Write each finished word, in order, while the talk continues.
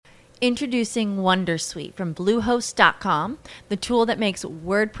Introducing Wondersuite from Bluehost.com, the tool that makes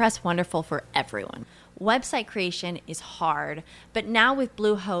WordPress wonderful for everyone. Website creation is hard, but now with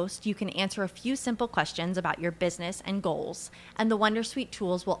Bluehost, you can answer a few simple questions about your business and goals, and the Wondersuite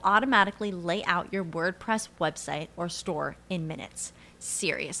tools will automatically lay out your WordPress website or store in minutes.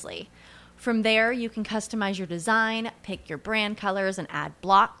 Seriously. From there, you can customize your design, pick your brand colors, and add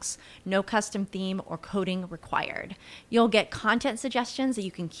blocks. No custom theme or coding required. You'll get content suggestions that you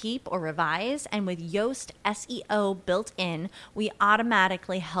can keep or revise, and with Yoast SEO built in, we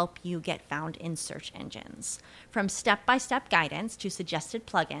automatically help you get found in search engines. From step-by-step guidance to suggested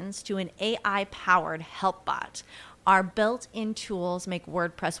plugins to an AI-powered help bot, our built-in tools make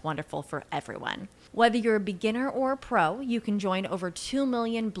WordPress wonderful for everyone. Whether you're a beginner or a pro, you can join over 2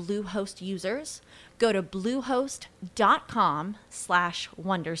 million Bluehost users. Go to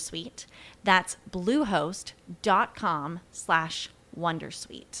bluehost.com/wondersuite. That's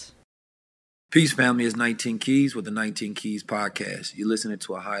bluehost.com/wondersuite. Peace, family. It's 19 Keys with the 19 Keys podcast. You're listening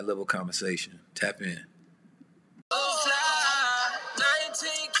to a high-level conversation. Tap in.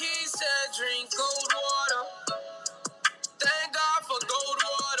 19 Keys said drink cold water. Thank God for gold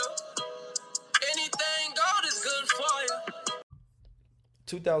water. Anything gold is good for you.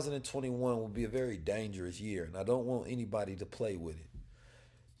 2021 will be a very dangerous year, and I don't want anybody to play with it.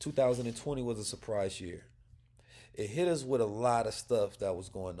 2020 was a surprise year. It hit us with a lot of stuff that was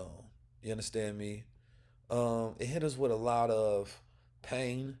going on. You understand me? It hit us with a lot of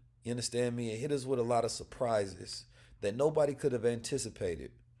pain. You understand me? It hit us with a lot of surprises that nobody could have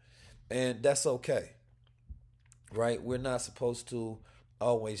anticipated. And that's okay, right? We're not supposed to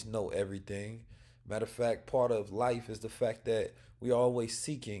always know everything. Matter of fact, part of life is the fact that we're always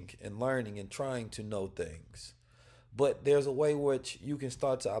seeking and learning and trying to know things. But there's a way which you can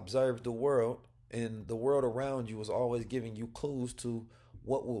start to observe the world, and the world around you is always giving you clues to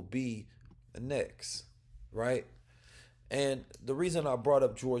what will be next, right? And the reason I brought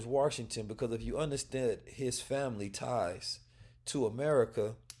up George Washington, because if you understand his family ties to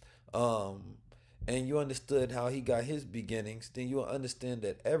America, and you understood how he got his beginnings, then you'll understand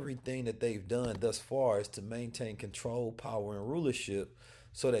that everything that they've done thus far is to maintain control, power, and rulership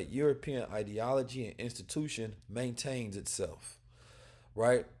so that European ideology and institution maintains itself,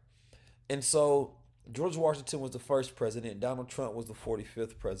 right? And so George Washington was the first president. Donald Trump was the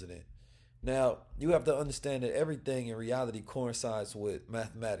 45th president. Now, you have to understand that everything in reality coincides with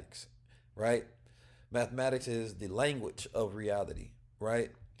mathematics, right? Mathematics is the language of reality,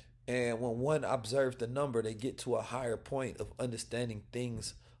 right? And when one observes the number, they get to a higher point of understanding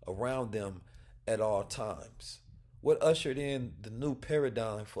things around them at all times. What ushered in the new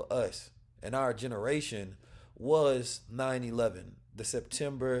paradigm for us and our generation was 9/11, the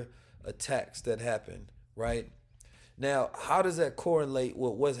September attacks that happened, right? Now, how does that correlate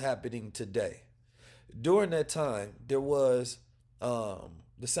with what's happening today? During that time, there was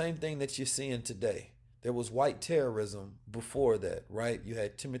the same thing that you're seeing today. There was white terrorism before that, right? You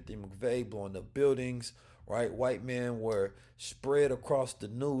had Timothy McVeigh blowing up buildings, right? White men were spread across the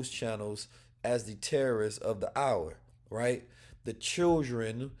news channels as the terrorists of the hour, right? The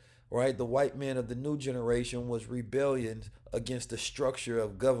children, right? The white men of the new generation was rebellion against the structure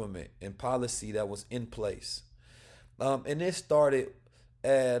of government and policy that was in place. And it started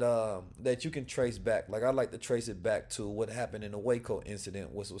at that you can trace back. Like I like to trace it back to what happened in the Waco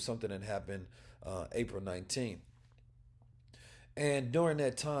incident, which was something that happened April 19th. And during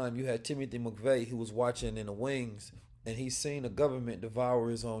that time, you had Timothy McVeigh, who was watching in the wings, and he's seen the government devour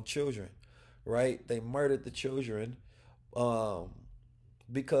his own children, right? They murdered the children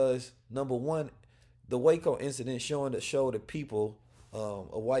because, number one, the Waco incident showed the people of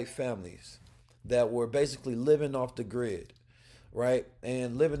white families that were basically living off the grid, right?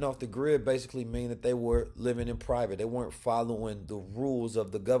 And living off the grid basically mean that they were living in private. They weren't following the rules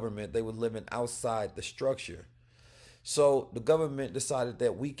of the government. They were living outside the structure. So the government decided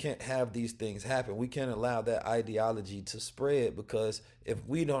that we can't have these things happen. We can't allow that ideology to spread, because if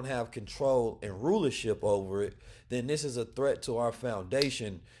we don't have control and rulership over it, then this is a threat to our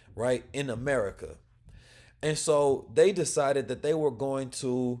foundation, right, in America. And so they decided that they were going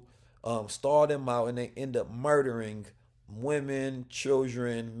to stall them out, and they end up murdering women,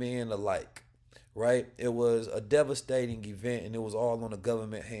 children, men alike, right? It was a devastating event, and it was all on the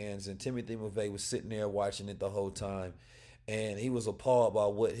government hands, and Timothy McVeigh was sitting there watching it the whole time, and he was appalled by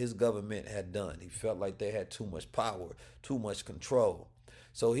what his government had done. He felt like they had too much power, too much control.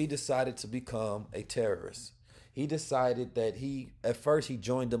 So he decided to become a terrorist. He decided that at first he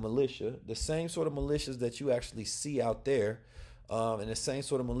joined the militia, the same sort of militias that you actually see out there, and the same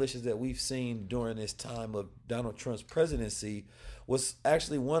sort of militias that we've seen during this time of Donald Trump's presidency, was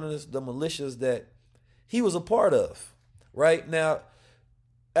actually one of the militias that he was a part of. Right now,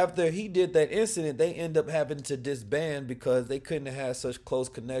 after he did that incident, they end up having to disband because they couldn't have such close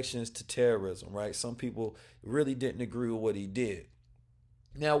connections to terrorism, right? Some people really didn't agree with what he did.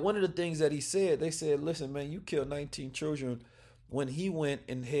 Now, one of the things that he said, they said, listen, man, you killed 19 children when he went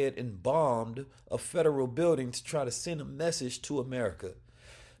and had and bombed a federal building to try to send a message to America.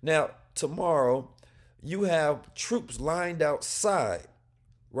 Now, tomorrow, you have troops lined outside,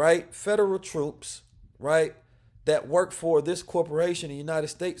 right? Federal troops, right? That work for this corporation in the United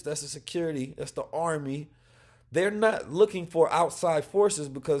States. That's the security. That's the army. They're not looking for outside forces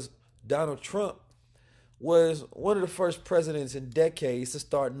because Donald Trump was one of the first presidents in decades to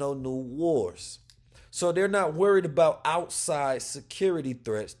start no new wars. So they're not worried about outside security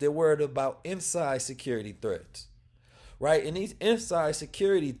threats. They're worried about inside security threats, right? And these inside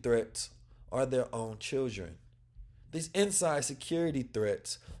security threats are their own children. These inside security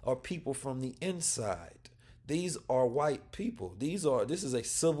threats are people from the inside. These are white people. This is a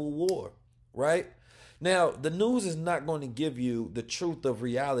civil war, right? Now, the news is not going to give you the truth of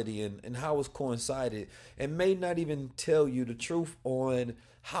reality and how it's coincided, and may not even tell you the truth on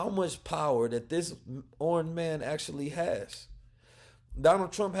how much power that this orange man actually has.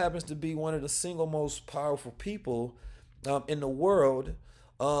 Donald Trump happens to be one of the single most powerful people in the world,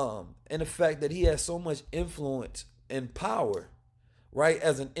 and the fact that he has so much influence and power, right,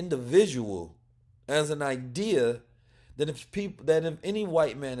 as an individual, as an idea that if any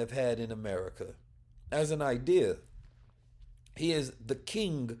white man have had in America, as an idea, he is the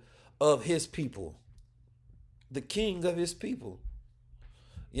king of his people. The king of his people.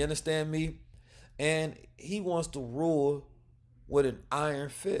 You understand me? And he wants to rule with an iron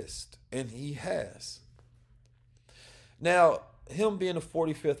fist, and he has. Now, him being the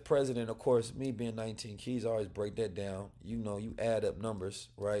 45th president, of course, me being 19 keys, I always break that down. You know, you add up numbers,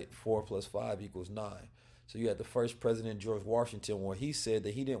 right? 4 + 5 = 9. So you had the first president, George Washington, where he said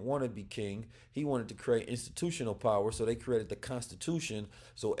that he didn't want to be king. He wanted to create institutional power, so they created the Constitution.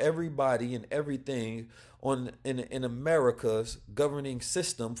 So everybody and everything in America's governing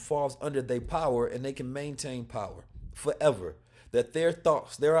system falls under their power, and they can maintain power forever. That their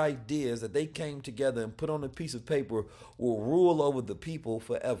thoughts, their ideas that they came together and put on a piece of paper will rule over the people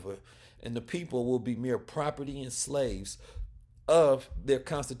forever. And the people will be mere property and slaves of their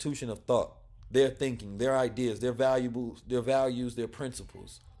constitution of thought, their thinking, their ideas, their values, their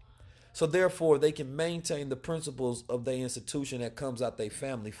principles. So therefore, they can maintain the principles of their institution that comes out their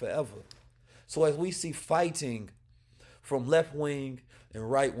family forever. So as we see fighting from left wing and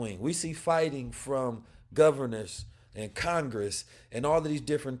right wing, we see fighting from governors and Congress and all of these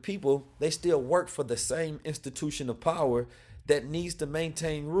different people, they still work for the same institution of power that needs to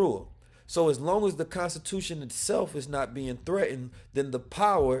maintain rule. So as long as the Constitution itself is not being threatened, then the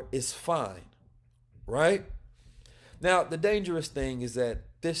power is fine, right? Now, the dangerous thing is that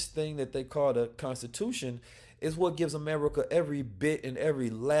this thing that they call the Constitution is what gives America every bit and every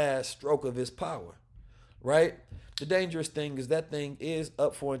last stroke of its power, right? The dangerous thing is that thing is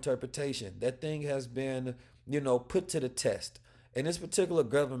up for interpretation. That thing has been put to the test. And this particular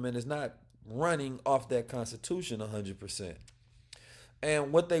government is not running off that Constitution 100%.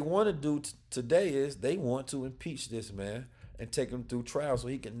 And what they want to do today is they want to impeach this man and take him through trial so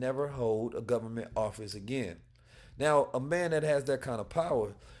he can never hold a government office again. Now, a man that has that kind of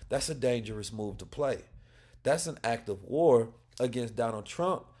power, that's a dangerous move to play. That's an act of war against Donald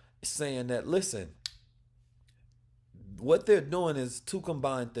Trump, saying that, listen, what they're doing is two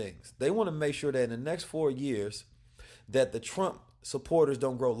combined things. They want to make sure that in the next 4 years that the Trump supporters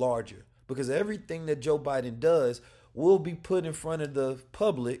don't grow larger, because everything that Joe Biden does will be put in front of the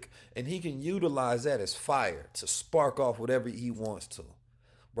public, and he can utilize that as fire to spark off whatever he wants to,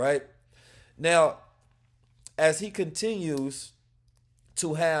 right? Now, as he continues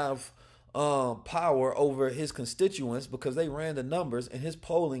to have power over his constituents, because they ran the numbers and his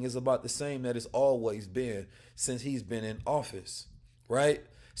polling is about the same that it's always been since he's been in office, right?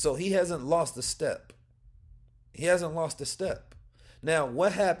 So he hasn't lost a step. He hasn't lost a step. Now,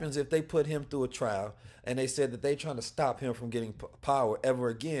 what happens if they put him through a trial and they said that they're trying to stop him from getting power ever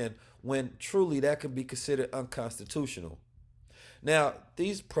again, when truly that could be considered unconstitutional? Now,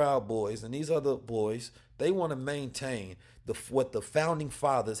 these Proud Boys and these other boys, they want to maintain what the founding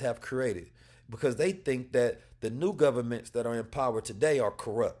fathers have created, because they think that the new governments that are in power today are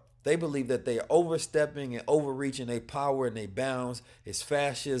corrupt. They believe that they are overstepping and overreaching their power and their bounds. It's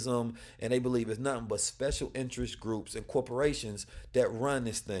fascism, and they believe it's nothing but special interest groups and corporations that run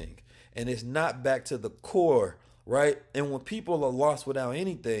this thing. And it's not back to the core, right? And when people are lost without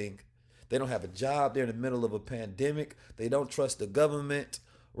anything, They don't have a job. They're in the middle of a pandemic. They don't trust the government,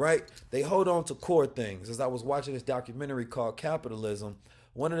 right? They hold on to core things. As I was watching this documentary called Capitalism,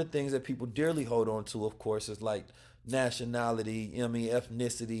 one of the things that people dearly hold on to, of course, is like nationality,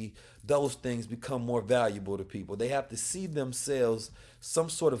 ethnicity. Those things become more valuable to people. They have to see themselves some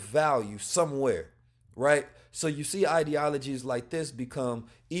sort of value somewhere, right? So you see ideologies like this become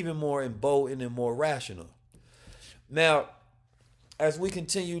even more emboldened and more rational. Now, as we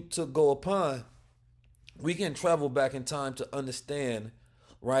continue to go upon, we can travel back in time to understand,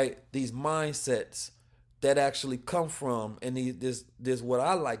 right, these mindsets that actually come from, and this what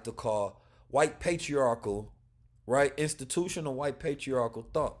I like to call white patriarchal, right, institutional white patriarchal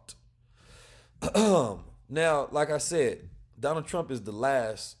thought. Now, like I said, Donald Trump is the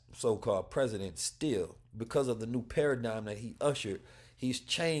last so-called president still, because of the new paradigm that he ushered. He's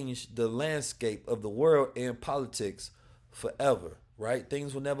changed the landscape of the world and politics forever, right?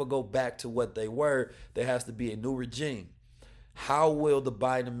 Things will never go back to what they were. There has to be a new regime. How will the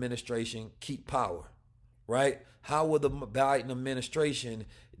Biden administration keep power, right? How will the Biden administration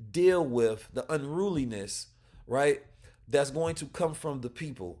deal with the unruliness, right, that's going to come from the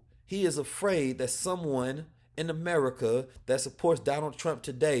people? He is afraid that someone in America that supports Donald Trump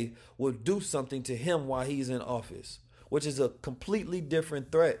today will do something to him while he's in office, which is a completely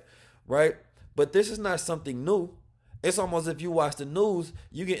different threat, right? But this is not something new. It's almost, if you watch the news,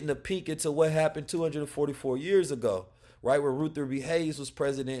 you're getting a peek into what happened 244 years ago, right? Where Ruther B. Hayes was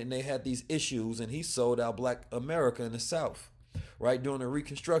president and they had these issues and he sold out Black America in the South, right, during the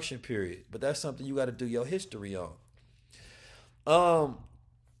Reconstruction period. But that's something you got to do your history on.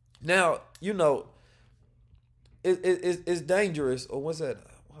 Now, you know, it's dangerous. Or was that,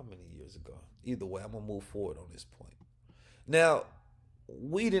 how many years ago? Either way, I'm going to move forward on this point. Now,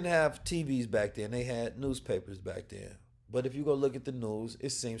 we didn't have TVs back then. They had newspapers back then. But if you go look at the news, it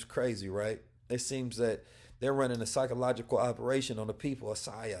seems crazy, right? It seems that they're running a psychological operation on the people, a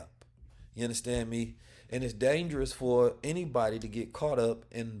psyop. You understand me? And it's dangerous for anybody to get caught up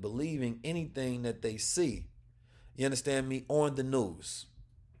in believing anything that they see, you understand me, on the news.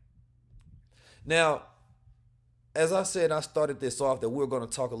 Now, as I said, I started this off that we're going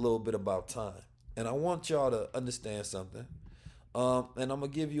to talk a little bit about time. And I want y'all to understand something. And I'm going to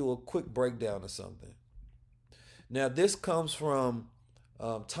give you a quick breakdown of something. Now, this comes from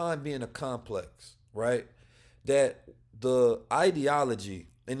time being a complex, right? That the ideology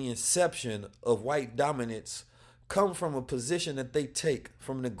and the inception of white dominance come from a position that they take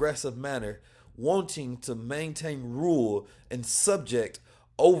from an aggressive manner, wanting to maintain rule and subject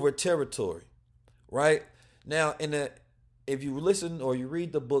over territory, right? Now, if you listen or you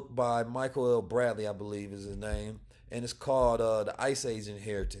read the book by Michael L. Bradley, I believe is his name, and it's called The Ice Age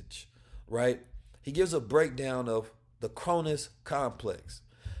Inheritance, right? He gives a breakdown of the Cronus complex.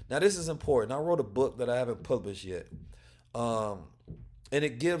 Now, this is important. I wrote a book that I haven't published yet, and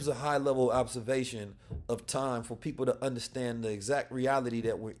it gives a high-level observation of time for people to understand the exact reality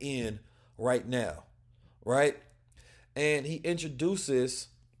that we're in right now, right? And he introduces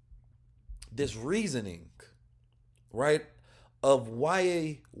this reasoning, right, of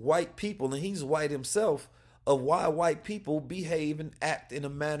why white people, and he's white himself, of why white people behave and act in a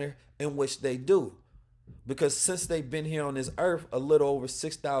manner in which they do. Because since they've been here on this earth a little over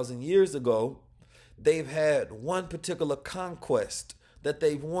 6,000 years ago, they've had one particular conquest that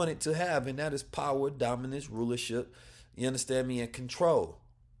they've wanted to have, and that is power, dominance, rulership, you understand me, and control.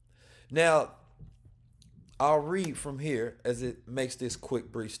 Now, I'll read from here as it makes this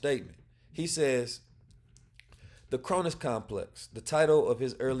quick, brief statement. He says, the Cronus complex, the title of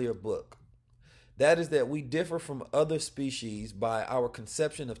his earlier book, that is that we differ from other species by our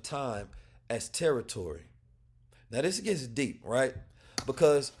conception of time as territory. Now, this gets deep, right?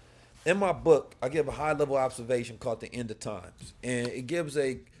 Because in my book, I give a high-level observation called The End of Times. And it gives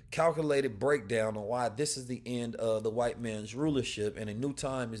a calculated breakdown on why this is the end of the white man's rulership and a new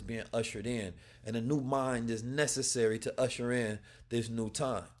time is being ushered in. And a new mind is necessary to usher in this new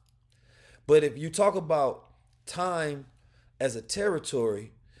time. But if you talk about time as a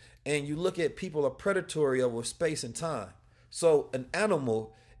territory, and you look at people are predatory over space and time. So an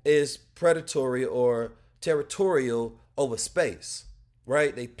animal is predatory or territorial over space,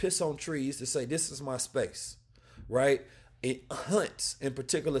 right? They piss on trees to say, this is my space, right? It hunts in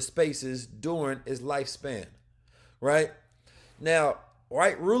particular spaces during its lifespan, right? Now,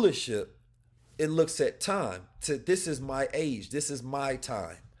 white rulership, it looks at time. To this is my age. This is my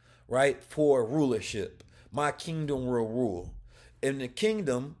time, right? For rulership. My kingdom will rule. In the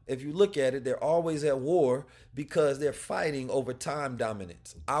kingdom, if you look at it, they're always at war because they're fighting over time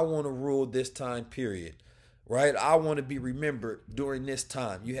dominance. I want to rule this time period, right? I want to be remembered during this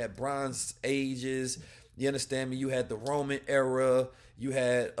time. You had Bronze Ages, you understand me? You had the Roman era, you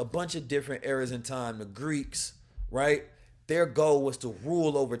had a bunch of different eras in time, the Greeks, right? Their goal was to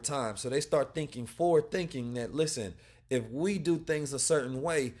rule over time. So they start forward thinking that, listen, if we do things a certain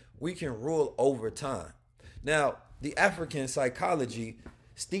way, we can rule over time. Now, the African psychology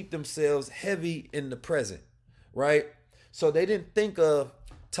steeped themselves heavy in the present, right? So they didn't think of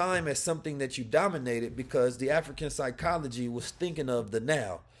time as something that you dominated, because the African psychology was thinking of the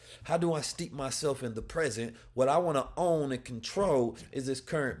now. How do I steep myself in the present? What I want to own and control is this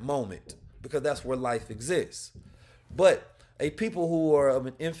current moment, because that's where life exists. But a people who are of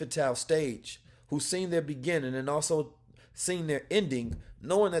an infantile stage, who've seen their beginning and also seen their ending,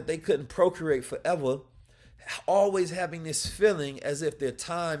 knowing that they couldn't procreate forever, always having this feeling as if their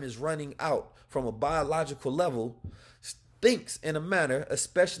time is running out from a biological level, thinks in a manner,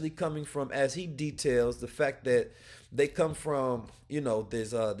 especially coming from, as he details, the fact that they come from,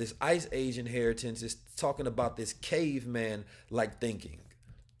 this Ice Age inheritance is talking about this caveman like thinking,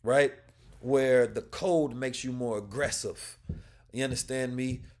 right? Where the cold makes you more aggressive. You understand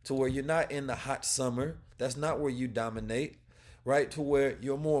me? To where you're not in the hot summer. That's not where you dominate, right? To where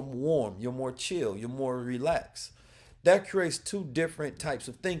you're more warm, you're more chill, you're more relaxed. That creates two different types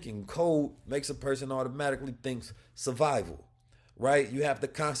of thinking. Cold makes a person automatically think survival, right? You have to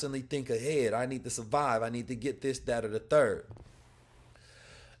constantly think ahead. I need to survive. I need to get this, that, or the third.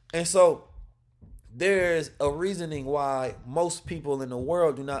 And so there's a reasoning why most people in the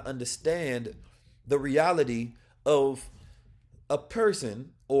world do not understand the reality of a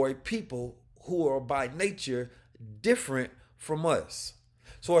person or a people who are by nature different from us.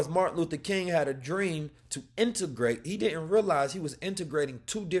 So as Martin Luther King had a dream to integrate, he didn't realize he was integrating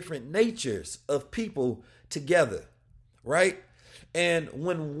two different natures of people together, right? And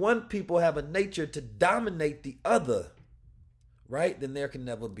when one people have a nature to dominate the other, right, then there can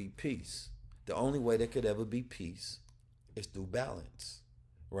never be peace. The only way there could ever be peace is through balance,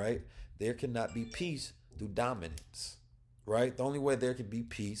 right? There cannot be peace through dominance, right? The only way there can be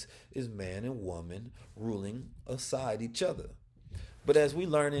peace is man and woman ruling aside each other. But as we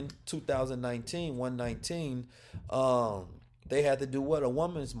learn in 2019, 119, they had to do what? A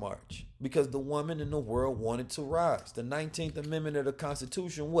woman's march, because the woman in the world wanted to rise. The 19th Amendment of the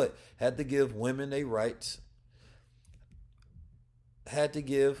Constitution, what? Had to give women their rights. Had to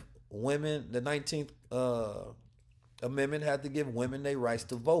give women, the 19th Amendment had to give women their rights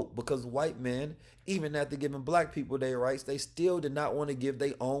to vote, because white men, even after giving black people their rights, they still did not want to give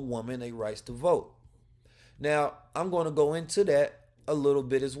their own woman their rights to vote. Now, I'm going to go into that a little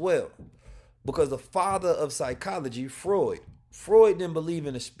bit as well, because the father of psychology, Freud didn't believe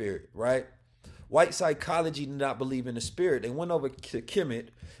in the spirit, right? White psychology did not believe in the spirit. They went over to Kemet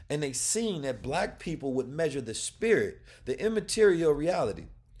and they seen that black people would measure the spirit, the immaterial reality.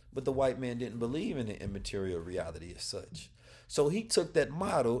 But the white man didn't believe in the immaterial reality as such. So he took that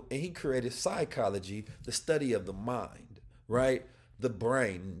model and he created psychology, the study of the mind, right? The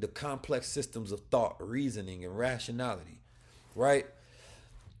brain, the complex systems of thought, reasoning, and rationality, right?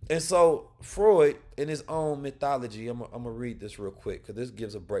 And so Freud, in his own mythology, I'm going to read this real quick because this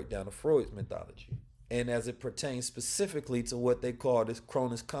gives a breakdown of Freud's mythology. And as it pertains specifically to what they call this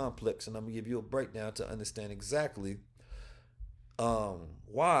Cronus complex, and I'm going to give you a breakdown to understand exactly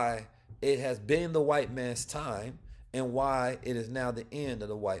why it has been the white man's time and why it is now the end of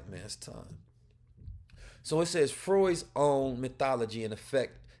the white man's time. So it says Freud's own mythology, in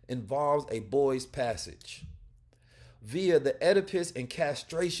effect, involves a boy's passage via the Oedipus and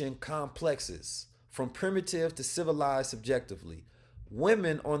castration complexes from primitive to civilized subjectively.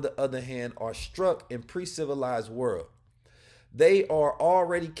 Women, on the other hand, are struck in pre-civilized world. They are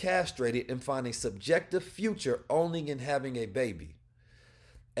already castrated and find a subjective future only in having a baby.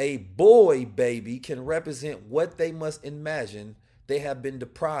 A boy baby can represent what they must imagine they have been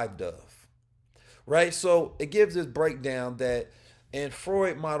deprived of. Right? So it gives this breakdown that in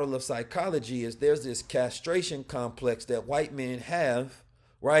Freud model of psychology is there's this castration complex that white men have,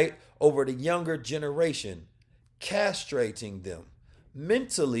 right, over the younger generation, castrating them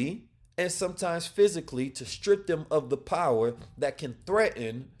mentally and sometimes physically to strip them of the power that can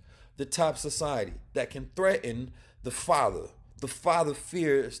threaten the top society, that can threaten the father. The father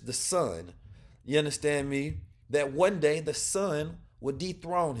fears the son. You understand me? That one day the son will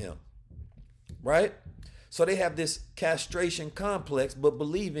dethrone him, right? So they have this castration complex, but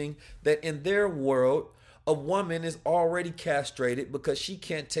believing that in their world, a woman is already castrated because she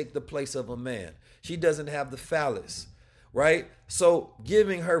can't take the place of a man. She doesn't have the phallus, right? So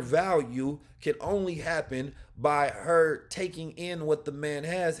giving her value can only happen by her taking in what the man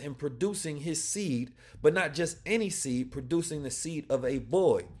has and producing his seed, but not just any seed, producing the seed of a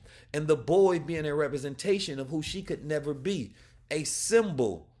boy. And the boy being a representation of who she could never be, a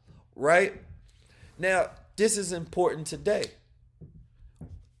symbol, right? Now, this is important today.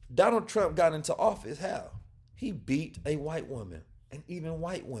 Donald Trump got into office how? He beat a white woman, and even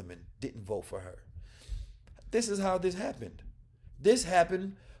white women didn't vote for her. This is how this happened. This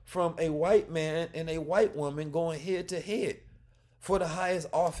happened from a white man and a white woman going head to head for the highest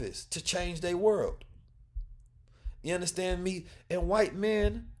office to change their world. You understand me? And white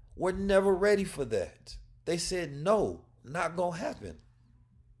men were never ready for that. They said, no, not gonna happen.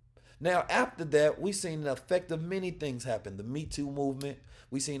 Now, after that, we seen the effect of many things happen. The Me Too movement.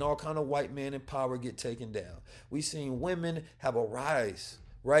 We seen all kind of white men in power get taken down. We seen women have a rise,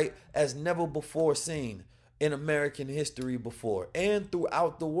 right, as never before seen in American history before and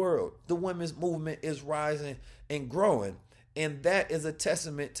throughout the world. The women's movement is rising and growing. And that is a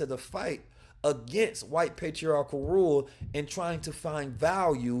testament to the fight against white patriarchal rule and trying to find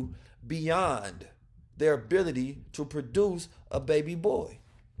value beyond their ability to produce a baby boy.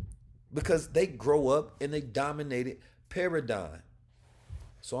 Because they grow up in a dominated paradigm.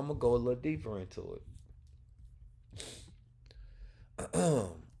 So I'm going to go a little deeper into it.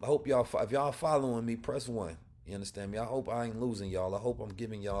 I hope y'all, if y'all following me, press 1. You understand me? I hope I ain't losing y'all. I hope I'm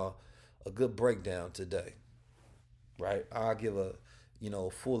giving y'all a good breakdown today. Right? I'll give a,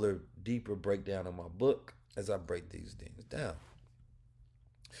 fuller, deeper breakdown of my book as I break these things down.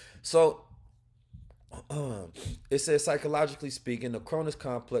 So, it says, psychologically speaking, the Cronus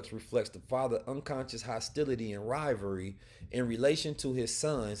complex reflects the father's unconscious hostility and rivalry in relation to his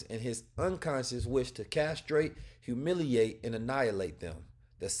sons and his unconscious wish to castrate, humiliate, and annihilate them.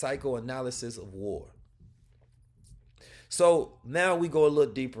 The psychoanalysis of war. So now we go a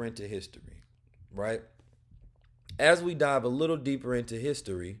little deeper into history, right? As we dive a little deeper into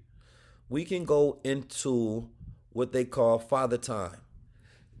history, we can go into what they call father time.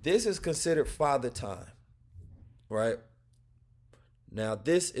 This is considered father time, right? Now,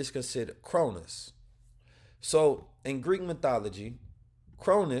 this is considered Cronus. So, in Greek mythology,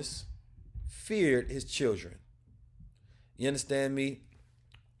 Cronus feared his children. You understand me?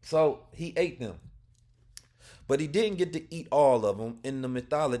 So, he ate them. But he didn't get to eat all of them in the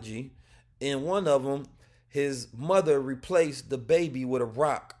mythology. In one of them, his mother replaced the baby with a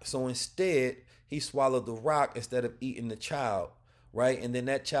rock. So, instead, he swallowed the rock instead of eating the child. Right? And then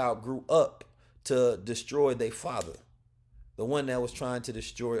that child grew up to destroy their father, the one that was trying to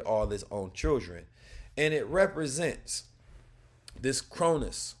destroy all his own children. And it represents this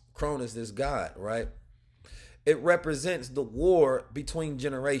Cronus, this god, right? It represents the war between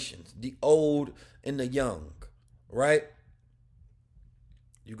generations, the old and the young, right?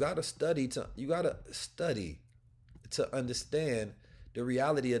 You gotta study to understand the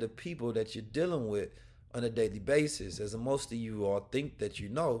reality of the people that you're dealing with on a daily basis, as most of you all think that you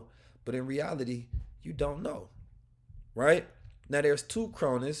know, but in reality, you don't know, right? Now, there's two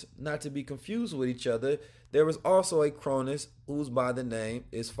Cronus, not to be confused with each other. There is also a Cronus whose by the name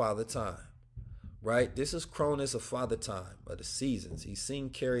is Father Time, right? This is Cronus of Father Time, of the seasons. He's seen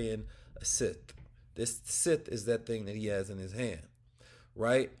carrying a scythe. This scythe is that thing that he has in his hand,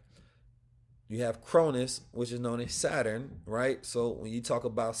 right? You have Cronus, which is known as Saturn, right? So when you talk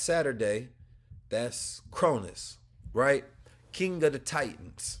about Saturday, that's Cronus, right? King of the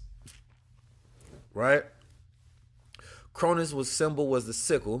Titans, right? Cronus' symbol was the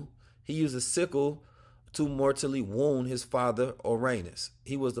sickle. He used a sickle to mortally wound his father Uranus.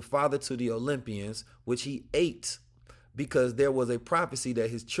 He was the father to the Olympians, which he ate because there was a prophecy that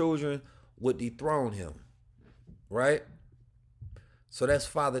his children would dethrone him, right? So that's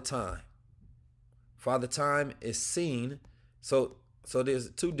Father Time. Father Time is seen, so there's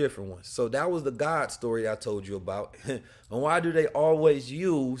two different ones. So that was the God story I told you about. And why do they always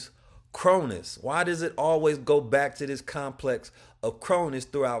use Cronus? Why does it always go back to this complex of Cronus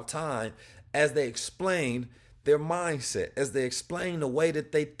throughout time as they explain their mindset, as they explain the way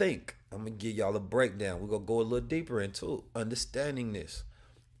that they think? I'm going to give y'all a breakdown. We're going to go a little deeper into understanding this,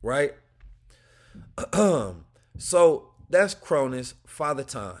 right? So that's Cronus, Father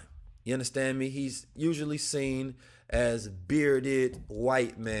Time. You understand me? He's usually seen as bearded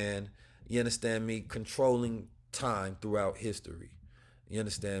white man, you understand me, controlling time throughout history. You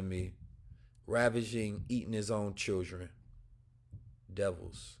understand me? Ravaging, eating his own children.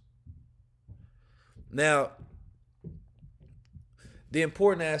 Devils. Now, the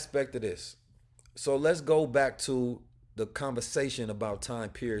important aspect of this. So let's go back to the conversation about time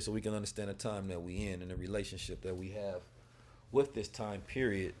period so we can understand the time that we in and the relationship that we have with this time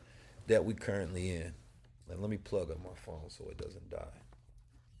period that we currently in. And let me plug up my phone so it doesn't die.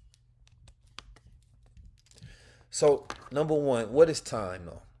 So, number one, what is time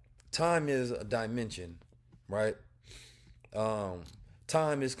though? Time is a dimension, right?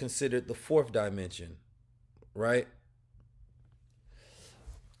 Time is considered the fourth dimension, right?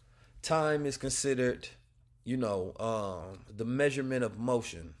 Time is considered, the measurement of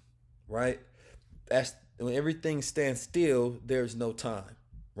motion, right? That's when everything stands still, there's no time,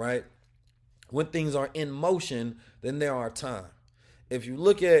 right? When things are in motion, then there are time. If you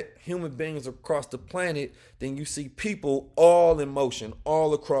look at human beings across the planet, then you see people all in motion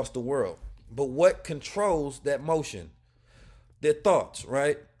all across the world. But what controls that motion? Their thoughts,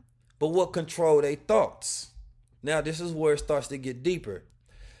 right? But what control their thoughts? Now, this is where it starts to get deeper.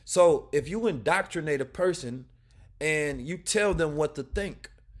 So if you indoctrinate a person and you tell them what to think,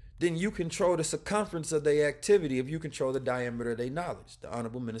 then you control the circumference of their activity if you control the diameter of their knowledge. The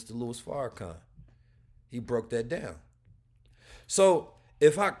Honorable Minister Louis Farrakhan, he broke that down. So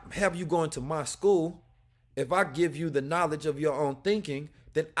if I have you going to my school, if I give you the knowledge of your own thinking,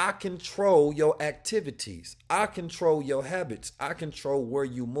 then I control your activities. I control your habits. I control where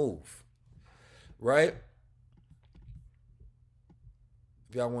you move, right?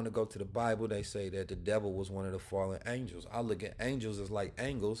 If y'all want to go to the Bible, they say that the devil was one of the fallen angels. I look at angels as like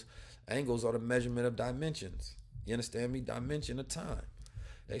angles. Angles are the measurement of dimensions. You understand me? Dimension of time.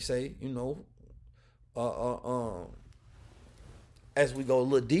 They say, as we go a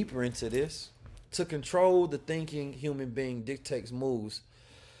little deeper into this, to control the thinking human being dictates moves.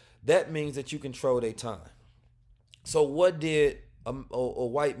 That means that you control their time. So what did a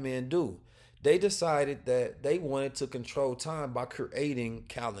white man do? They decided that they wanted to control time by creating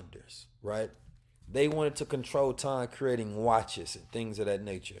calendars, right? They wanted to control time creating watches and things of that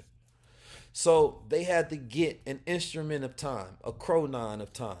nature. So they had to get an instrument of time, a chronon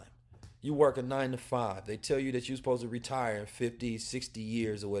of time. You work a 9 to 5. They tell you that you're supposed to retire in 50, 60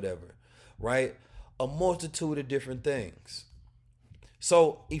 years or whatever, right? A multitude of different things.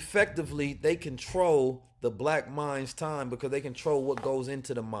 So effectively, they control the black mind's time because they control what goes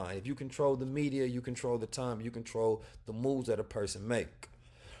into the mind. If you control the media, you control the time, you control the moves that a person make,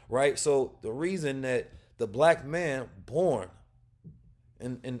 right? So the reason that the black man born,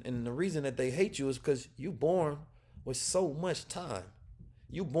 and the reason that they hate you is because you born with so much time.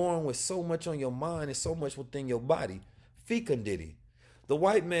 You born with so much on your mind and so much within your body. Fecundity. The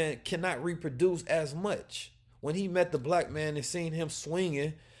white man cannot reproduce as much. When he met the black man and seen him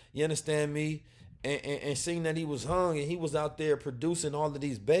swinging, you understand me, and seeing that he was hung and he was out there producing all of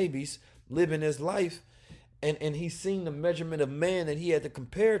these babies, living his life, and he seen the measurement of man that he had to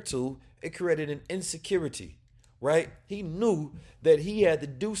compare to, it created an insecurity, right? He knew that he had to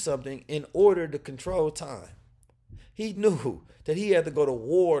do something in order to control time. He knew that he had to go to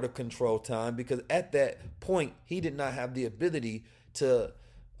war to control time because at that point, he did not have the ability to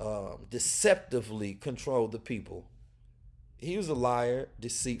deceptively control the people. He was a liar,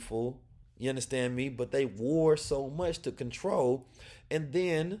 deceitful, you understand me? But they wore so much to control. And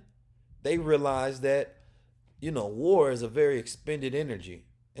then they realized that, war is a very expended energy.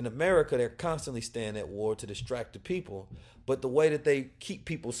 In America, they're constantly staying at war to distract the people. But the way that they keep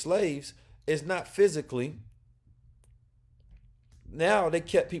people slaves is not physically. Now they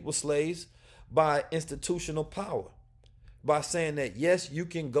kept people slaves by institutional power. By saying that, yes, you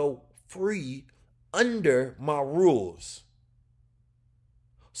can go free under my rules.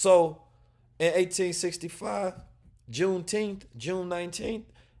 So in 1865, June 19th,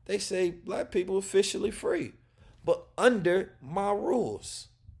 they say black people officially free, but under my rules.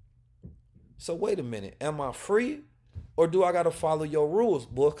 So wait a minute, am I free or do I got to follow your rules,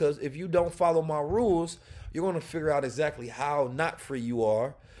 boy? Because if you don't follow my rules, you're going to figure out exactly how not free you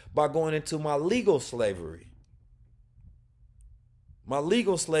are by going into my legal slavery. My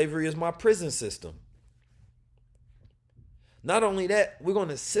legal slavery is my prison system. Not only that, we're going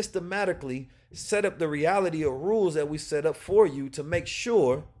to systematically set up the reality of rules that we set up for you to make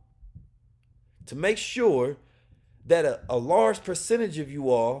sure that a large percentage of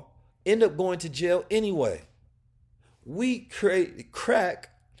you all end up going to jail anyway. We create crack,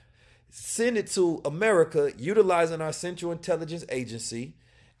 send it to America, utilizing our Central Intelligence Agency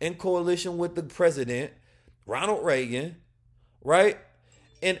in coalition with the president, Ronald Reagan, right?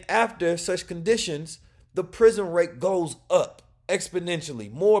 And after such conditions, the prison rate goes up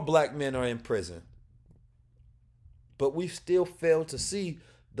exponentially. More black men are in prison. But we still fail to see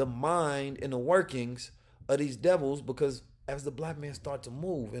the mind and the workings of these devils because as the black man starts to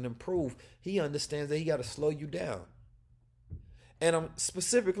move and improve, he understands that he got to slow you down. And I'm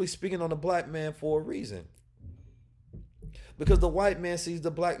specifically speaking on the black man for a reason. Because the white man sees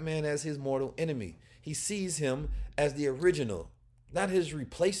the black man as his mortal enemy. He sees him as the original, not his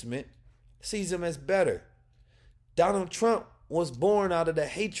replacement. Sees him as better. Donald Trump was born out of the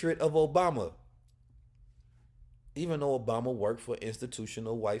hatred of Obama. Even though Obama worked for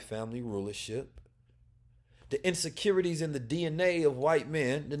institutional white family rulership, the insecurities in the DNA of white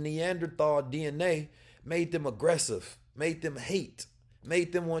men, the Neanderthal DNA, made them aggressive, made them hate,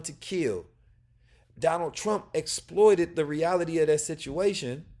 made them want to kill. Donald Trump exploited the reality of that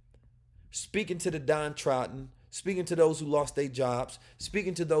situation, speaking to the downtrodden, speaking to those who lost their jobs,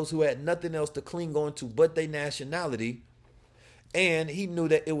 speaking to those who had nothing else to cling on to but their nationality. And he knew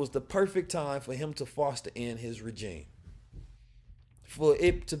that it was the perfect time for him to foster in his regime, for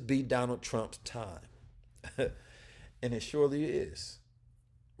it to be Donald Trump's time. And it surely is,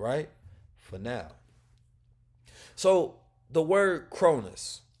 right? For now. So the word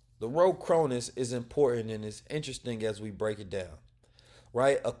Cronus, the word Cronus is important and it's interesting as we break it down,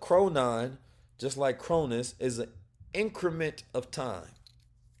 right? A chronon, just like Cronus, is an increment of time,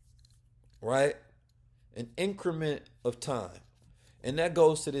 right? An increment of time. And that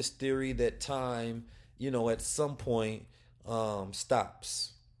goes to this theory that time, at some point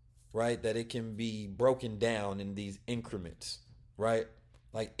stops, right? That it can be broken down in these increments, right?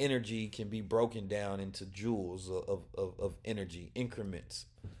 Like energy can be broken down into joules of energy, increments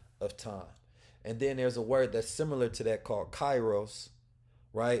of time. And then there's a word that's similar to that called kairos,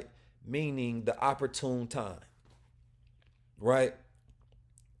 right? Meaning the opportune time, right?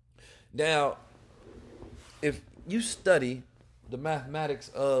 Now, if you study the mathematics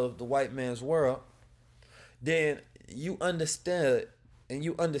of the white man's world, then you understand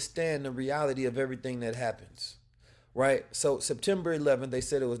the reality of everything that happens, right? So September 11th, they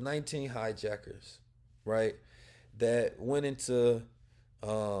said it was 19 hijackers, right, that went into,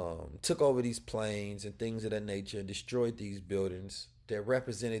 took over these planes and things of that nature, destroyed these buildings that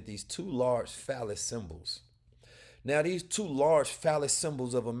represented these two large phallus symbols. Now, these two large phallus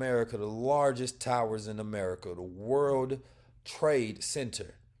symbols of America, the largest towers in America, the World Trade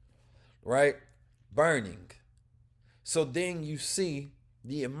Center, right, burning. So then you see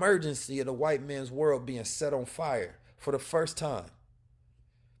the emergency of the white man's world being set on fire for the first time.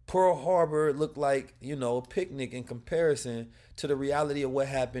 Pearl Harbor looked like, a picnic in comparison to the reality of what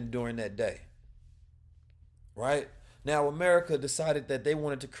happened during that day, right? Now, America decided that they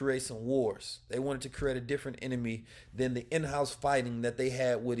wanted to create some wars. They wanted to create a different enemy than the in-house fighting that they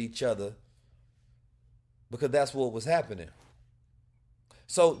had with each other, because that's what was happening.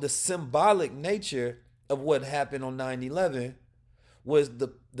 So the symbolic nature of what happened on 9/11 was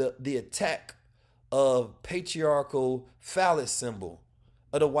the attack of patriarchal phallus symbol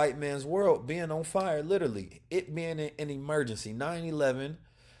of the white man's world being on fire, literally. It being an emergency. 9/11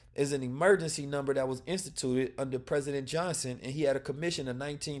 is an emergency number that was instituted under President Johnson, and he had a commission of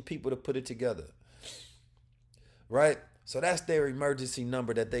 19 people to put it together, right? So that's their emergency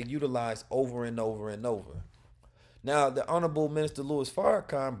number that they utilize over and over and over. Now, the Honorable Minister Louis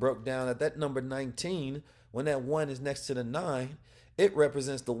Farrakhan broke down that number 19, when that 1 is next to the 9, it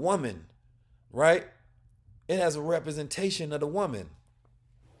represents the woman, right? It has a representation of the woman.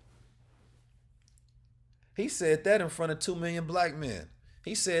 He said that in front of 2 million black men.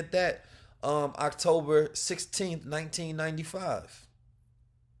 He said that October 16th, 1995.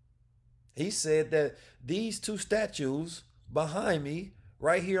 He said that these two statues behind me,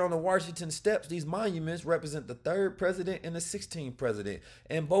 right here on the Washington steps, these monuments represent the 3rd president and the 16th president.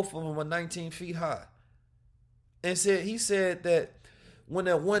 And both of them are 19 feet high. And he said that when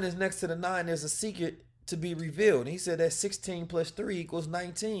that 1 is next to the 9, there's a secret to be revealed. And he said that 16 plus 3 equals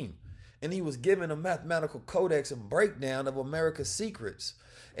 19. And he was given a mathematical codex and breakdown of America's secrets.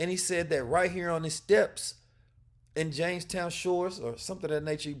 And he said that right here on the steps in Jamestown Shores or something of that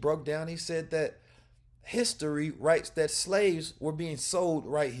nature, he broke down. He said that history writes that slaves were being sold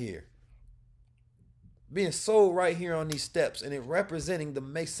right here. Being sold right here on these steps, and it representing the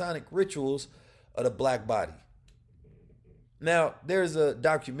Masonic rituals of the black body. Now, there's a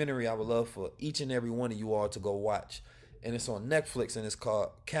documentary I would love for each and every one of you all to go watch. And it's on Netflix, and it's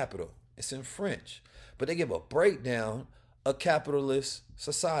called Capital. It's in French. But they give a breakdown of capitalist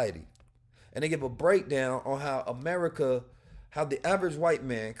society. And they give a breakdown on how America, how the average white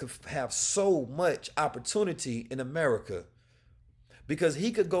man could have so much opportunity in America. Because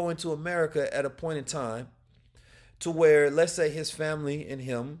he could go into America at a point in time to where, let's say his family and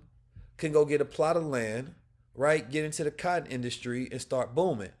him can go get a plot of land, right? Get into the cotton industry and start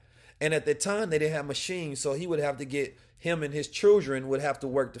booming. And at the time, they didn't have machines, so he would have to get, him and his children would have to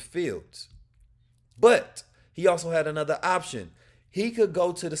work the fields. But he also had another option. He could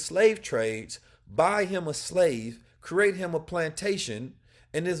go to the slave trades, buy him a slave, create him a plantation,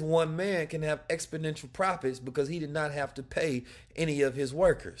 and this one man can have exponential profits because he did not have to pay any of his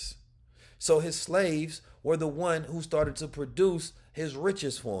workers. So his slaves were the one who started to produce his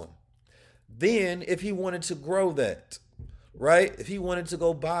riches for him. Then if he wanted to grow that, right? If he wanted to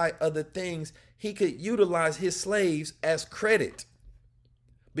go buy other things, he could utilize his slaves as credit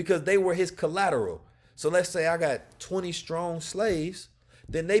because they were his collateral. So let's say I got 20 strong slaves,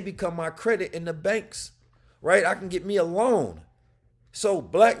 then they become my credit in the banks, right? I can get me a loan. So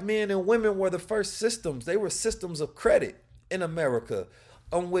black men and women were the first systems. They were systems of credit in America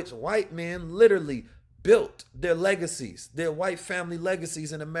on which white men literally built their legacies, their white family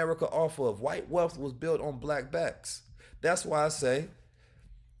legacies in America off of. White wealth was built on black backs. That's why I say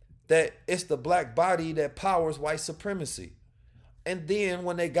that it's the black body that powers white supremacy. And then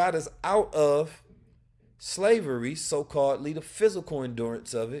when they got us out of slavery, so-calledly, the physical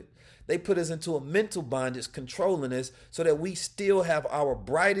endurance of it, they put us into a mental bondage, controlling us so that we still have our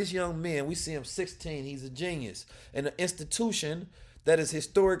brightest young men. We see him 16, he's a genius. And an institution that is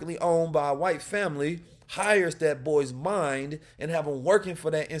historically owned by a white family hires that boy's mind and have him working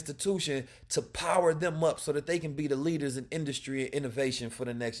for that institution to power them up so that they can be the leaders in industry and innovation for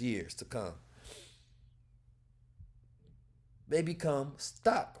the next years to come. They become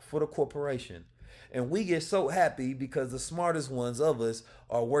stock for the corporation. And we get so happy because the smartest ones of us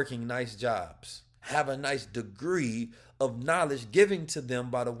are working nice jobs, have a nice degree of knowledge given to them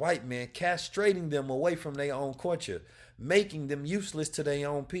by the white man, castrating them away from their own culture, making them useless to their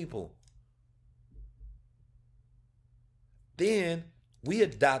own people. Then we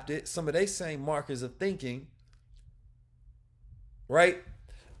adopted some of their same markers of thinking, right?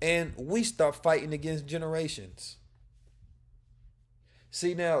 And we start fighting against generations.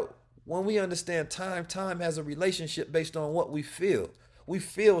 See, now, when we understand time has a relationship based on what we feel. We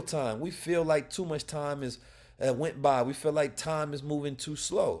feel time. We feel like too much time is went by. We feel like time is moving too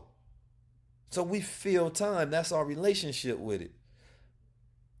slow. So we feel time. That's our relationship with it.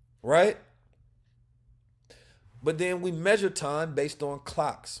 Right? But then we measure time based on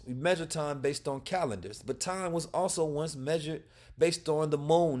clocks. We measure time based on calendars. But time was also once measured based on the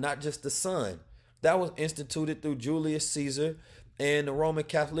moon, not just the sun. That was instituted through Julius Caesar and the Roman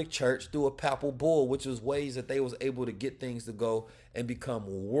Catholic Church through a papal bull, which was ways that they was able to get things to go and become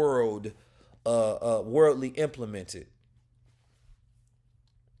worldly implemented.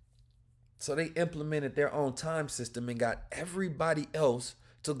 So they implemented their own time system and got everybody else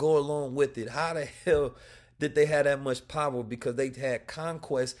to go along with it. How the hell did they have that much power? Because they had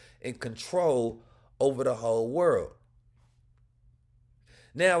conquest and control over the whole world.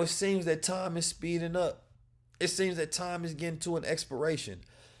 Now it seems that time is speeding up. It seems that time is getting to an expiration.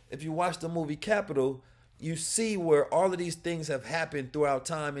 If you watch the movie Capital, you see where all of these things have happened throughout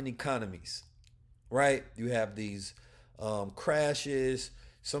time in economies, right? You have these crashes.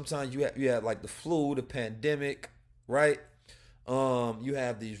 Sometimes you have like the flu, the pandemic, right? You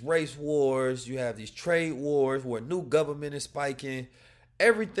have these race wars. You have these trade wars where new government is spiking.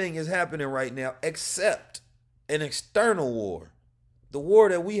 Everything is happening right now except an external war. The war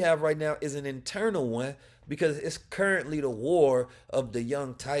that we have right now is an internal one because it's currently the war of the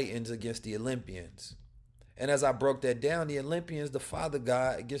young Titans against the Olympians. And as I broke that down, the Olympians, the father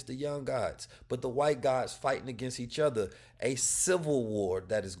god against the young gods, but the white gods fighting against each other. A civil war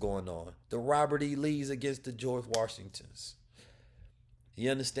that is going on. The Robert E. Lees against the George Washingtons.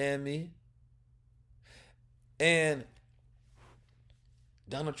 You understand me? And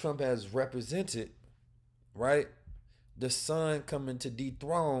Donald Trump has represented, right, the son coming to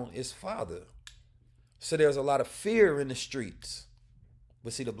dethrone his father. So there's a lot of fear in the streets.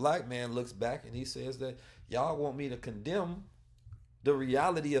 But see, the black man looks back and he says that y'all want me to condemn the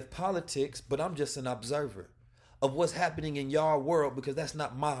reality of politics, but I'm just an observer of what's happening in y'all world because that's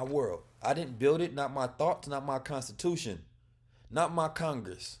not my world. I didn't build it, not my thoughts, not my constitution, not my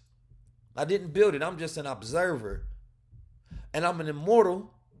Congress. I didn't build it. I'm just an observer. And I'm an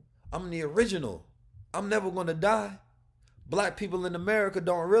immortal. I'm the original. I'm never going to die. Black people in America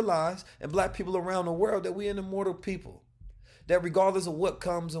don't realize, and black people around the world, that we are an immortal people. That regardless of what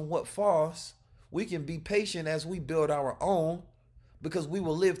comes and what falls, we can be patient as we build our own because we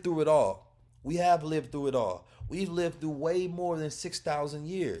will live through it all. We have lived through it all. We've lived through way more than 6,000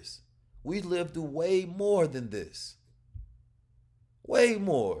 years. We've lived through way more than this. Way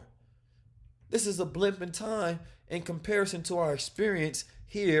more. This is a blip in time in comparison to our experience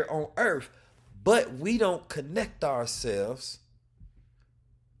here on earth. But we don't connect ourselves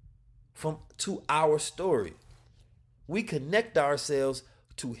to our story. We connect ourselves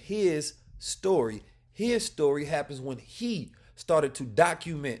to his story. His story happens when he started to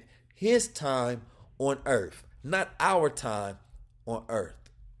document his time on earth. not our time on earth.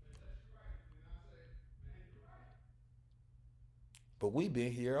 But we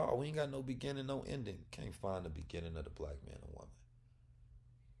been here all. We ain't got no beginning, no ending. Can't find the beginning of the black man and woman.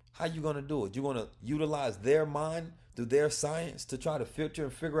 How you gonna do it? You gonna utilize their mind through their science to try to filter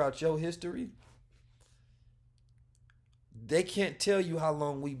and figure out your history? They can't tell you how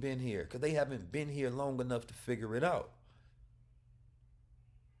long we've been here because they haven't been here long enough to figure it out.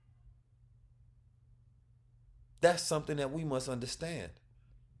 That's something that we must understand.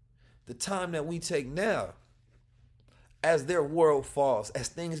 The time that we take now, as their world falls, as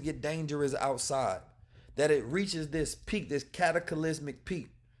things get dangerous outside, that it reaches this peak, this cataclysmic peak.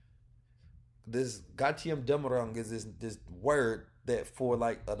 This Gatium Demerang is this word that for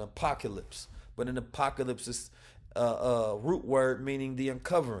like an apocalypse, but an apocalypse is a root word meaning the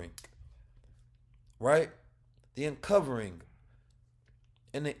uncovering, right? The uncovering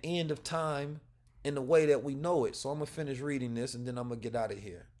and the end of time in the way that we know it. So I'm gonna finish reading this and then I'm gonna get out of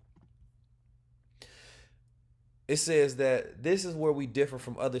here. It says that this is where we differ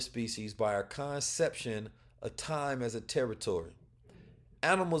from other species by our conception of time as a territory.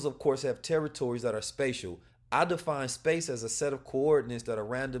 Animals, of course, have territories that are spatial. I define space as a set of coordinates that are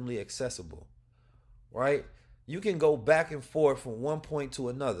randomly accessible, right? You can go back and forth from one point to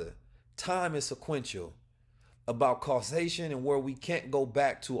another. Time is sequential, about causation and where we can't go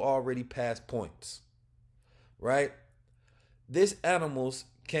back to already past points, right? This animals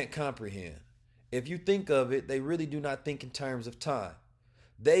can't comprehend. If you think of it, they really do not think in terms of time.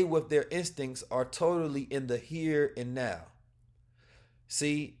 They, with their instincts, are totally in the here and now.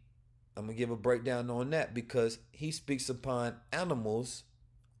 See, I'm going to give a breakdown on that because he speaks upon animals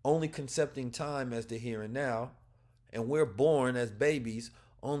only concepting time as the here and now, and we're born as babies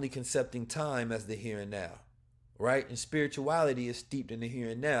only concepting time as the here and now, right? And spirituality is steeped in the here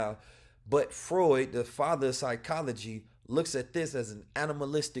and now, but Freud, the father of psychology, looks at this as an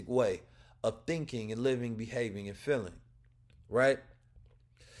animalistic way of thinking and living, behaving, and feeling, right?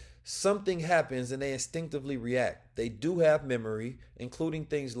 Something happens and they instinctively react. They do have memory, including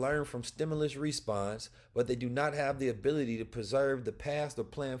things learned from stimulus response, but they do not have the ability to preserve the past or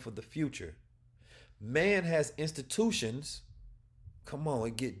plan for the future. Man has institutions. Come on,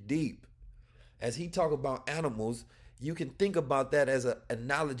 it get deep. As he talk about animals, you can think about that as an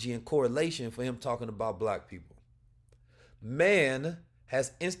analogy and correlation for him talking about black people. Man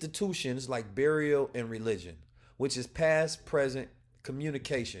has institutions like burial and religion, which is past, present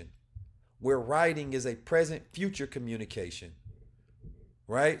communication, where writing is a present, future communication,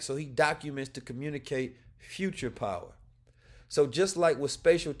 right? So he documents to communicate future power. So just like with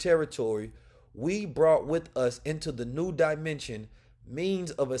spatial territory, we brought with us into the new dimension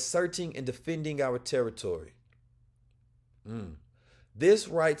means of asserting and defending our territory. This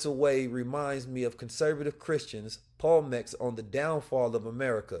rights away reminds me of conservative Christians' polemics on the downfall of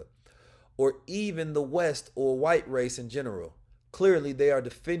America, or even the West or white race in general. Clearly, they are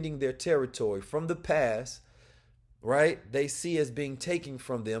defending their territory from the past, right? They see as being taken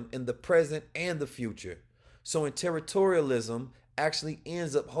from them in the present and the future. So in territorialism actually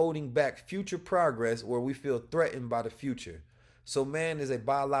ends up holding back future progress where we feel threatened by the future. So man is a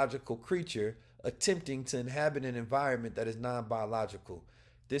biological creature attempting to inhabit an environment that is non-biological.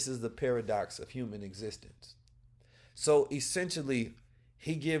 This is the paradox of human existence. So essentially,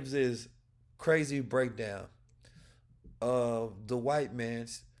 he gives his crazy breakdown of the white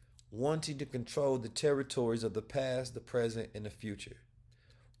man's wanting to control the territories of the past, the present, and the future.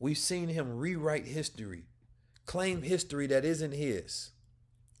 We've seen him rewrite history, claim history that isn't his,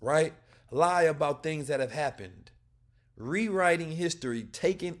 right? Lie about things that have happened. Rewriting history,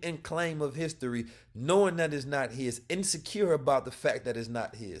 taking in claim of history, knowing that it's not his, insecure about the fact that it's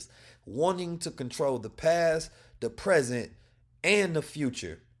not his, wanting to control the past, the present, and the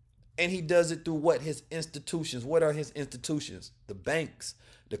future. And he does it through what? His institutions. What are his institutions? The banks,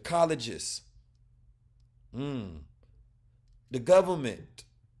 the colleges, the government,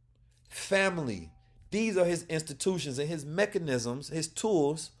 family. These are his institutions and his mechanisms, his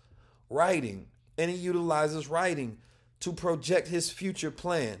tools, writing. And he utilizes writing to project his future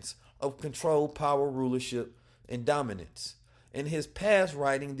plans of control, power, rulership, and dominance. In his past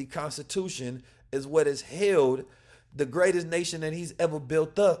writing, the Constitution is what has held the greatest nation that he's ever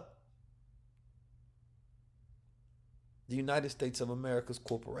built up. The United States of America's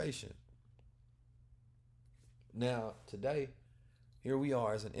corporation. Now, today, here we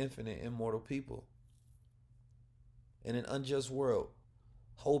are as an infinite, immortal people in an unjust world,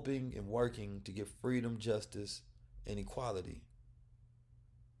 hoping and working to get freedom, justice, and equality.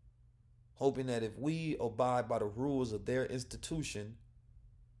 Hoping that if we abide by the rules of their institution,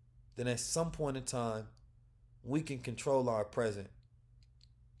 then at some point in time, we can control our present.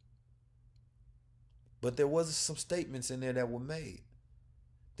 But there was some statements in there that were made.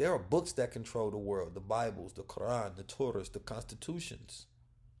 There are books that control the world, the Bibles, the Quran, the Torahs, the constitutions.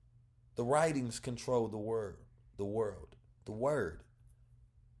 The writings control the word, the world, the word.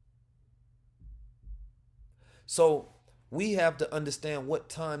 So we have to understand what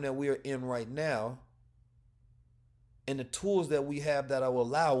time that we are in right now and the tools that we have that will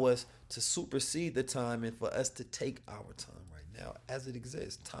allow us to supersede the time and for us to take our time right now as it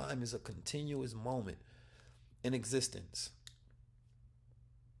exists. Time is a continuous moment in existence.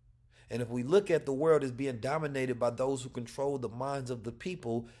 And if we look at the world as being dominated by those who control the minds of the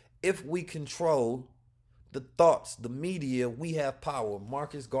people, if we control the thoughts, the media, we have power.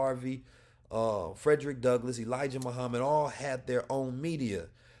 Marcus Garvey, Frederick Douglass, Elijah Muhammad all had their own media.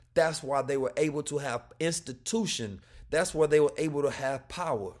 That's why they were able to have institution. That's why they were able to have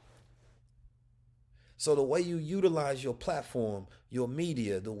power. So the way you utilize your platform, your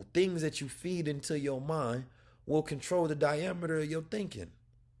media, the things that you feed into your mind will control the diameter of your thinking.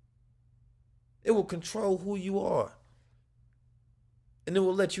 It will control who you are. And it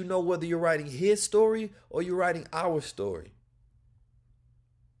will let you know whether you're writing his story or you're writing our story.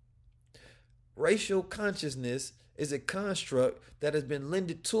 Racial consciousness is a construct that has been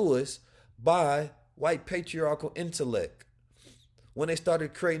lended to us by white patriarchal intellect. When they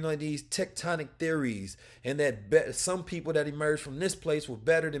started creating all these tectonic theories and that some people that emerged from this place were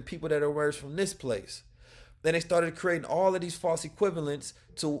better than people that emerged from this place. Then they started creating all of these false equivalents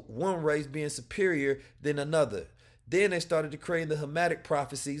to one race being superior than another. Then they started to create the Hamitic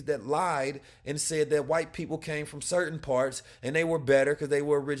prophecies that lied and said that white people came from certain parts and they were better because they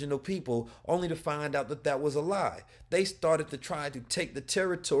were original people, only to find out that that was a lie. They started to try to take the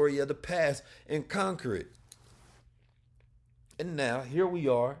territory of the past and conquer it. And now here we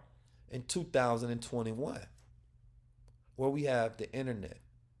are in 2021, where we have the internet.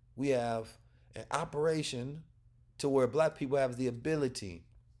 We have an operation to where black people have the ability.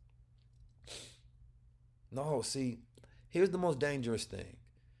 No, see, here's the most dangerous thing.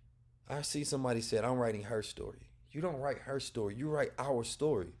 I see somebody said, I'm writing her story. You don't write her story. You write our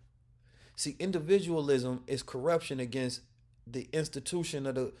story. See, individualism is corruption against the institution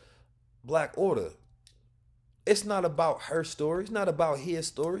of the black order. It's not about her story. It's not about his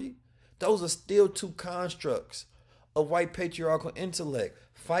story. Those are still two constructs of white patriarchal intellect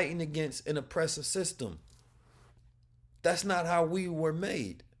fighting against an oppressive system. That's not how we were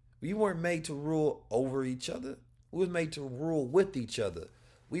made. We weren't made to rule over each other. We was made to rule with each other.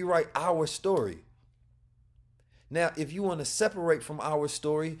 We write our story. Now, if you want to separate from our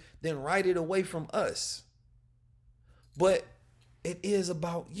story, then write it away from us. But it is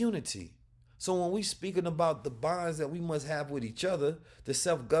about unity. So when we speaking about the bonds that we must have with each other, the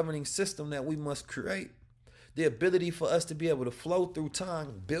self-governing system that we must create, the ability for us to be able to flow through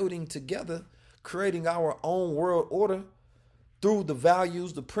time, building together, creating our own world order through the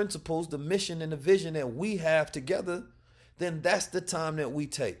values, the principles, the mission, and the vision that we have together, then that's the time that we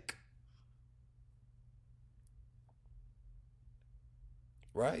take.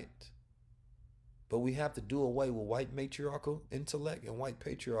 Right? But we have to do away with white matriarchal intellect and white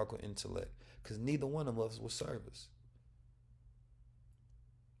patriarchal intellect, because neither one of us will serve us.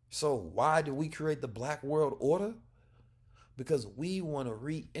 So why did we create the black world order? Because we want to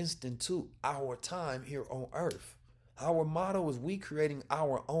reinstitute our time here on earth. Our motto is we creating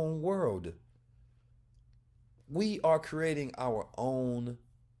our own world. We are creating our own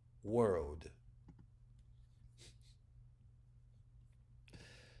world.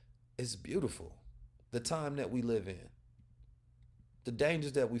 It's beautiful. The time that we live in. The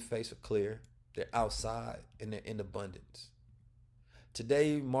dangers that we face are clear. They're outside and they're in abundance.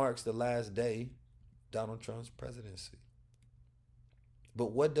 Today marks the last day of Donald Trump's presidency.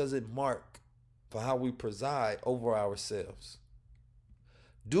 But what does it mark for how we preside over ourselves?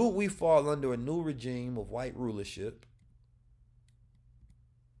 Do we fall under a new regime of white rulership?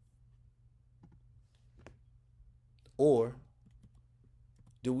 Or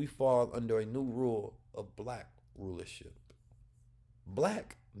do we fall under a new rule of black rulership?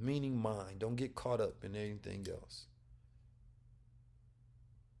 Black meaning mind. Don't get caught up in anything else.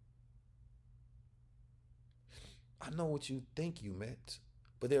 I know what you think you meant,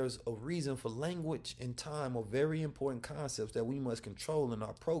 but there's a reason for language and time are very important concepts that we must control in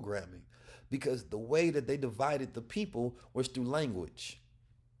our programming, because the way that they divided the people was through language.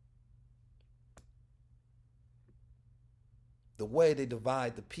 The way they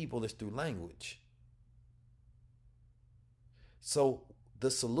divide the people is through language. So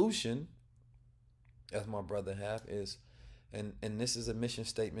the solution, as my brother have, is, and this is a mission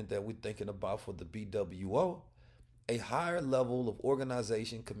statement that we're thinking about for the BWO, A higher level of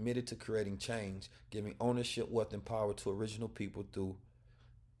organization committed to creating change, giving ownership, wealth, and power to original people through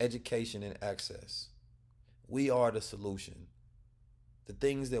education and access. We are the solution. The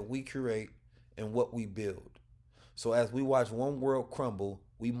things that we create and what we build. So as we watch one world crumble,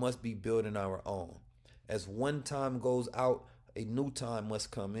 we must be building our own. As one time goes out, a new time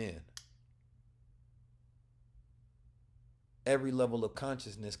must come in. Every level of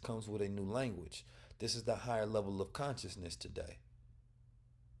consciousness comes with a new language. This is the higher level of consciousness today.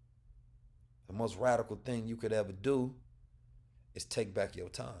 The most radical thing you could ever do is take back your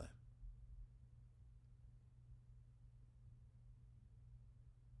time.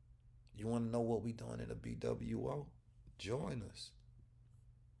 You want to know what we doing in the BWO? Join us.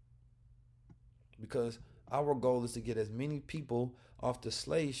 Because our goal is to get as many people off the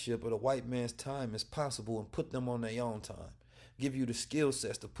slave ship of the white man's time as possible and put them on their own time. Give you the skill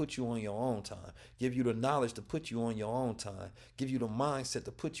sets to put you on your own time. Give you the knowledge to put you on your own time. Give you the mindset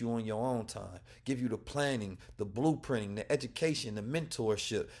to put you on your own time. Give you the planning, the blueprinting, the education, the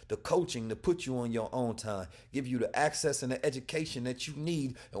mentorship, the coaching to put you on your own time. Give you the access and the education that you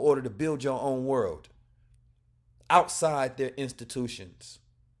need in order to build your own world outside their institutions.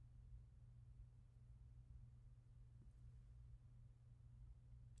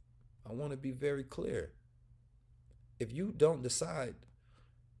 I want to be very clear. If you don't decide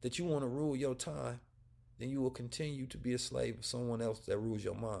that you want to rule your time, then you will continue to be a slave of someone else that rules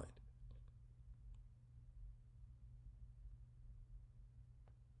your mind.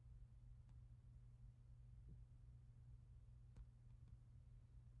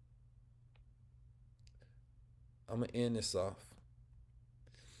 I'm going to end this off.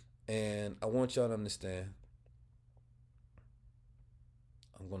 And I want y'all to understand,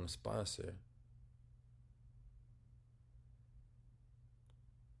 I'm going to sponsor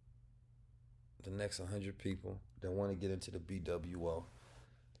the next 100 people that want to get into the BWO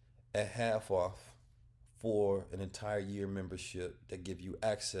at half off for an entire year membership that give you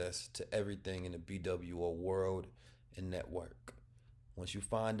access to everything in the BWO world and network. Once you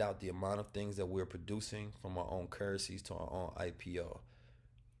find out the amount of things that we're producing, from our own currencies to our own IPO,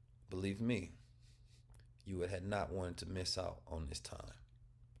 believe me, you had not wanted to miss out on this time.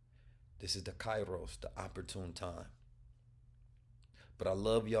 This is the Kairos, the opportune time. But I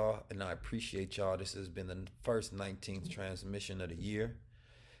love y'all and I appreciate y'all. This has been the first 19th transmission of the year.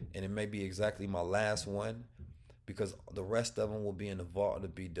 And it may be exactly my last one, because the rest of them will be in the vault of the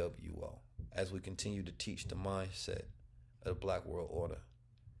BWO as we continue to teach the mindset of the Black World Order.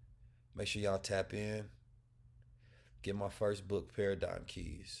 Make sure y'all tap in. Get my first book, Paradigm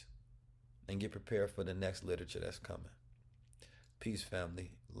Keys. And get prepared for the next literature that's coming. Peace,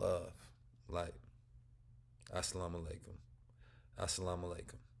 family. Love. Light. Assalamu alaikum. Assalamu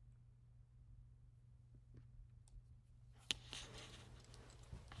alaikum.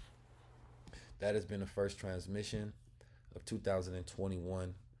 That has been the first transmission of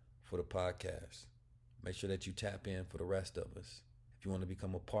 2021 for the podcast. Make sure that you tap in for the rest of us. If you want to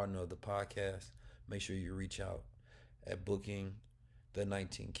become a partner of the podcast, make sure you reach out at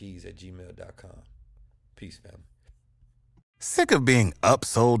bookingthe19keys@gmail.com. Peace, family. Sick of being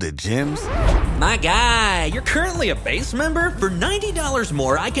upsold at gyms? My guy, you're currently a base member? For $90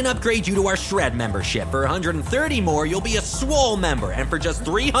 more, I can upgrade you to our Shred membership. For $130 more, you'll be a Swole member. And for just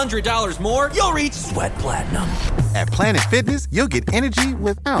 $300 more, you'll reach Sweat Platinum. At Planet Fitness, you'll get energy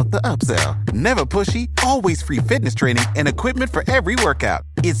without the upsell. Never pushy, always free fitness training and equipment for every workout.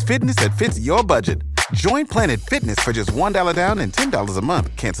 It's fitness that fits your budget. Join Planet Fitness for just $1 down and $10 a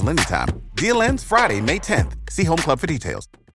month. Cancel anytime. Deal ends Friday, May 10th. See Home Club for details.